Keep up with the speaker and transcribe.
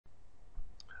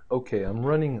Okay, I'm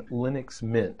running Linux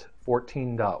Mint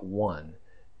 14.1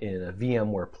 in a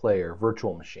VMware Player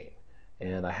virtual machine,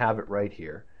 and I have it right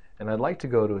here. And I'd like to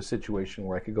go to a situation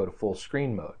where I could go to full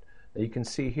screen mode. Now you can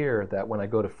see here that when I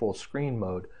go to full screen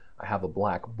mode, I have a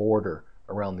black border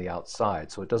around the outside,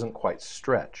 so it doesn't quite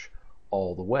stretch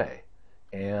all the way.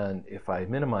 And if I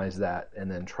minimize that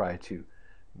and then try to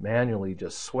manually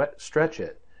just stretch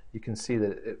it, you can see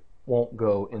that it won't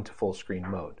go into full screen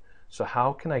mode. So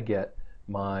how can I get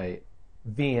my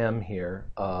VM here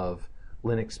of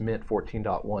Linux Mint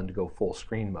 14.1 to go full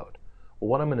screen mode? Well,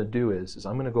 what I'm going to do is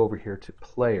I'm going to go over here to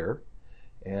Player,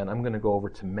 and I'm going to go over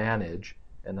to Manage,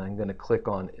 and I'm going to click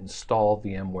on Install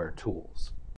VMware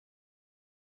Tools.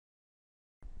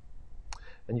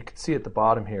 And you can see at the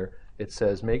bottom here it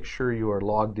says make sure you are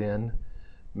logged in,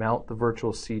 mount the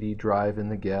virtual CD drive in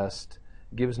the guest.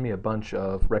 It gives me a bunch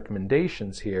of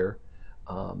recommendations here.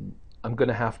 I'm going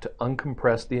to have to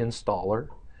uncompress the installer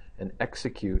and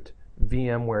execute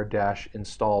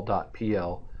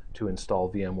VMware-install.pl to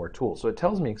install VMware Tools. So it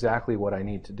tells me exactly what I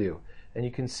need to do. And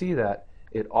you can see that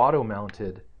it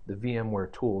auto-mounted the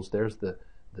VMware Tools. There's the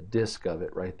disk of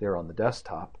it right there on the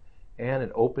desktop. And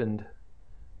it opened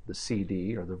the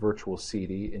CD, or the virtual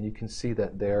CD, and you can see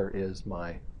that there is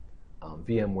my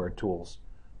VMware Tools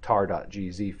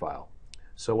tar.gz file.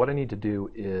 So what I need to do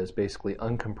is basically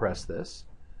uncompress this.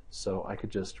 So I could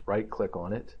just right click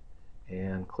on it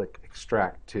and click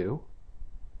Extract to.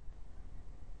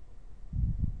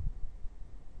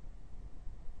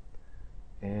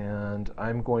 And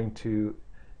I'm going to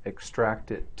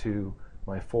extract it to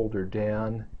my folder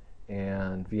Dan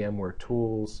and VMware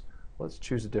Tools. Let's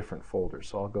choose a different folder.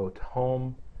 So I'll go to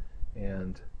Home,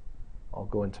 and I'll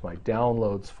go into my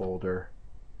Downloads folder,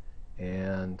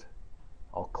 and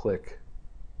I'll click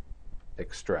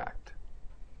Extract.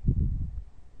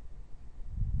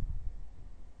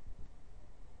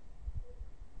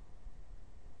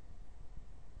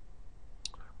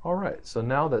 Alright, so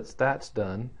now that's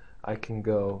done, I can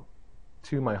go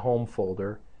to my Home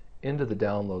folder, into the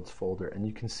Downloads folder, and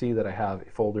you can see that I have a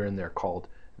folder in there called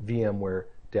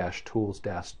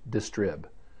VMware-Tools-Distrib.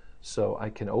 So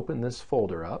I can open this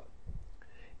folder up,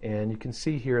 and you can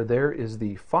see here there is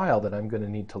the file that I'm going to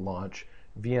need to launch,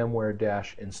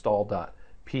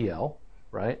 VMware-install.pl,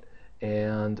 right?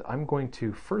 And I'm going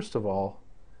to first of all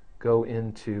go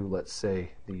into, let's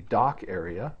say, the dock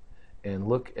area and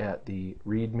look at the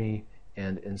README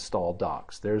and install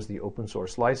docs. There's the open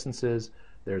source licenses,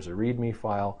 there's a README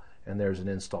file, and there's an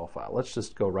install file. Let's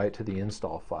just go right to the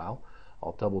install file.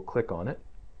 I'll double click on it,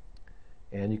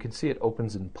 and you can see it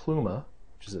opens in Pluma,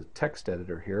 which is a text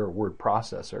editor here, or word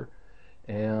processor.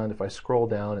 And if I scroll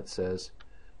down, it says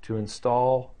to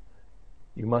install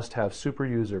you must have super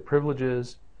user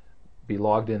privileges, be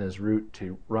logged in as root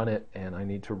to run it, and I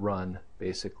need to run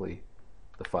basically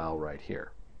the file right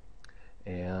here.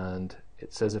 And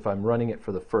it says if I'm running it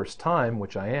for the first time,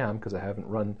 which I am because I haven't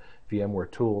run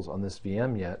VMware Tools on this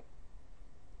VM yet,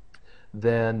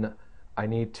 then I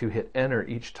need to hit enter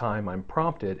each time I'm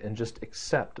prompted and just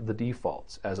accept the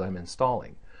defaults as I'm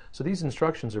installing. So these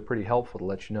instructions are pretty helpful to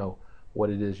let you know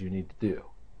what it is you need to do.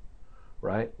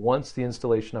 Right? Once the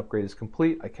installation upgrade is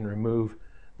complete, I can remove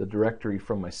the directory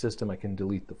from my system. I can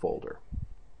delete the folder.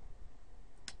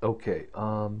 Okay.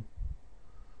 All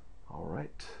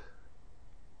right.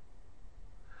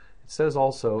 It says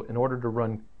also, in order to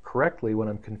run correctly when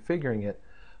I'm configuring it,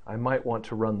 I might want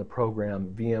to run the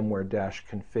program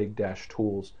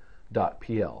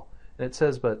VMware-config-tools.pl. And it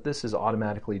says, but this is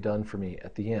automatically done for me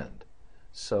at the end,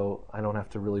 so I don't have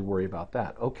to really worry about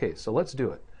that. Okay, so let's do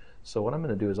it. So what I'm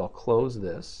going to do is I'll close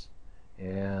this,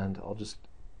 and I'll just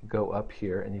go up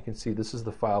here, and you can see this is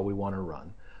the file we want to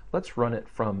run. Let's run it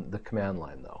from the command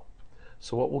line though.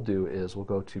 So what we'll do is we'll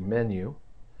go to Menu,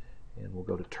 and we'll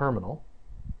go to Terminal,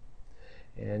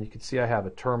 and you can see I have a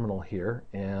terminal here,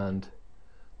 and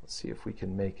let's see if we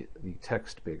can make the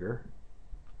text bigger.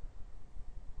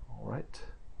 All right.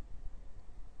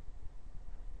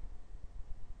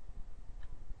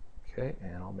 Okay,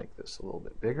 and I'll make this a little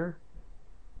bit bigger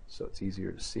so it's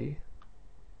easier to see.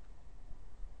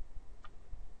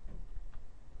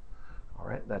 All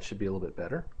right, that should be a little bit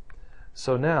better.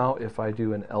 So now if I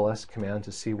do an ls command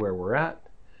to see where we're at,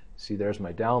 see there's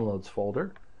my downloads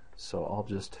folder. So I'll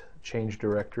just change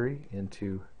directory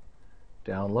into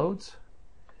downloads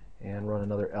and run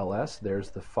another ls.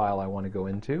 There's the file I want to go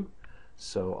into.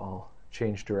 So I'll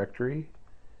change directory,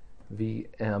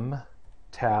 VM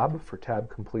tab for tab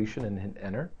completion, and hit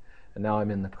enter. And now I'm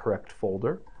in the correct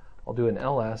folder. I'll do an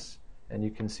ls, and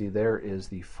you can see there is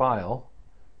the file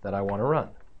that I want to run.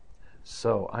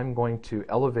 So I'm going to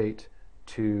elevate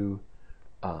to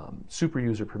super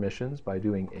user permissions by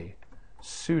doing a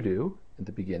sudo at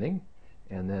the beginning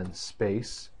and then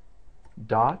space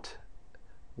dot,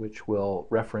 which will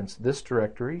reference this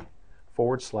directory /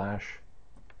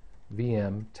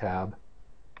 VM tab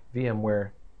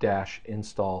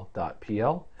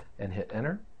VMware-install.pl and hit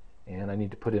enter. And I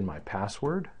need to put in my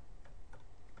password.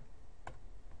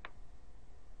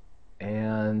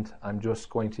 And I'm just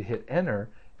going to hit enter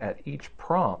at each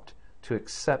prompt to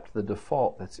accept the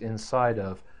default that's inside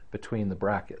of between the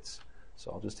brackets.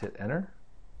 So I'll just hit enter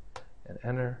and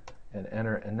enter and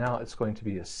enter, and now it's going to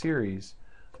be a series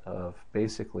of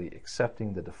basically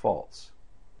accepting the defaults.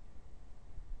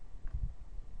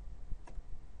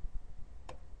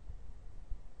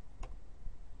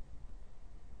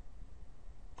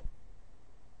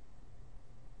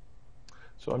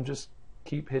 So I'm just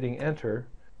keep hitting enter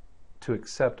to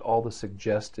accept all the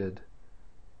suggested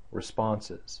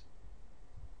responses.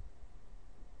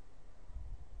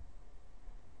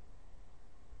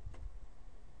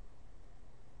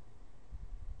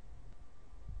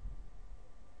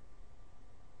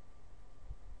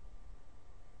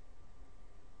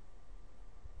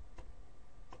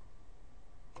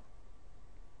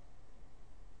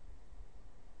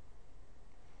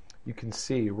 You can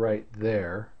see right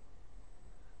there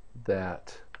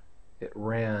that it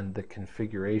ran the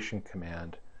configuration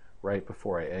command right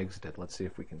before I exited. Let's see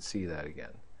if we can see that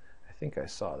again. I think I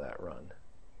saw that run.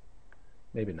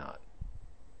 Maybe not.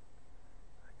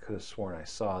 I could have sworn I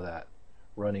saw that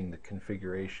running the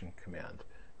configuration command.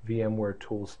 VMware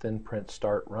tools thin print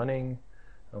start running.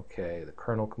 Okay, the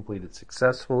kernel completed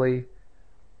successfully.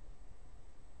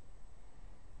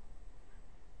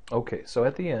 Okay, so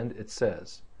at the end it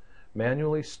says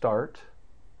manually start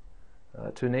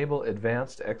to enable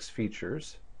advanced X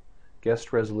features,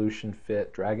 guest resolution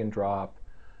fit, drag and drop.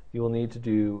 You will need to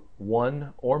do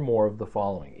one or more of the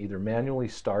following. Either manually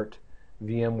start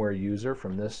VMware user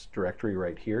from this directory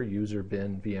right here, user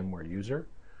bin VMware user,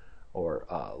 or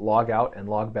log out and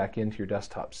log back into your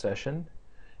desktop session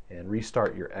and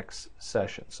restart your X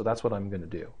session. So that's what I'm going to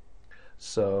do.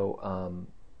 So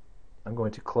I'm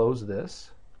going to close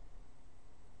this.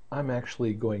 I'm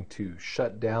actually going to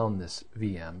shut down this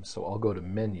VM, so I'll go to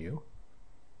menu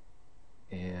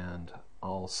and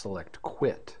I'll select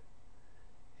quit,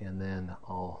 and then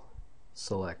I'll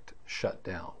select shut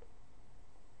down.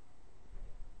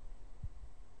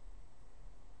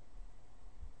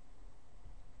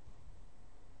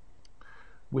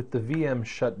 With the VM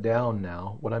shut down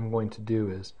now, what I'm going to do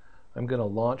is I'm going to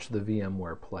launch the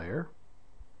VMware player,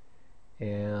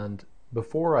 and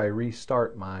before I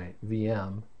restart my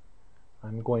VM,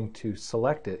 I'm going to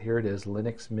select it. Here it is,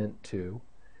 Linux Mint 2,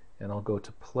 and I'll go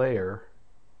to Player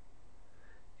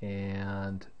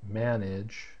and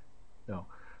Manage. No,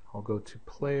 I'll go to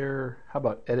Player. How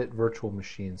about Edit Virtual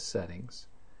Machine Settings?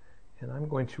 And I'm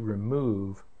going to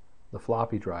remove the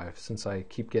floppy drive since I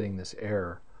keep getting this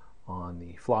error on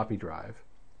the floppy drive.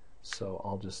 So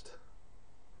I'll just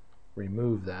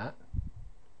remove that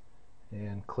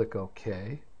and click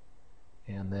OK,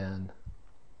 and then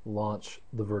launch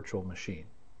the virtual machine.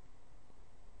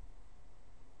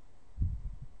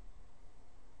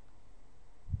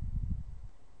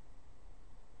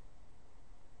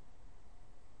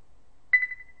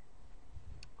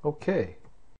 Okay.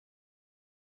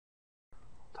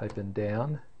 Type in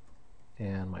Dan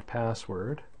and my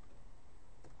password.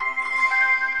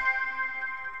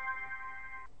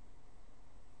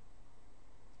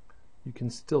 You can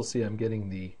still see I'm getting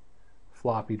the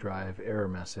floppy drive error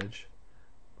message,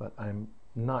 but I'm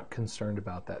not concerned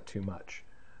about that too much.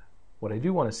 What I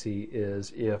do want to see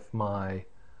is if my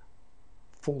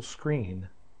full screen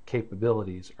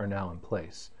capabilities are now in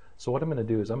place. So what I'm going to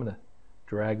do is I'm going to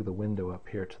drag the window up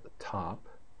here to the top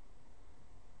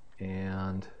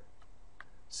and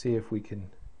see if we can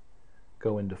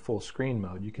go into full screen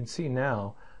mode. You can see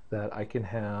now that I can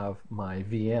have my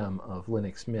VM of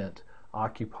Linux Mint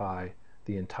occupy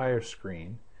the entire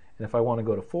screen, and if I want to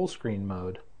go to full screen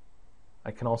mode,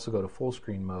 I can also go to full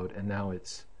screen mode, and now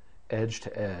it's edge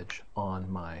to edge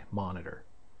on my monitor.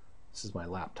 This is my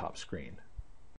laptop screen.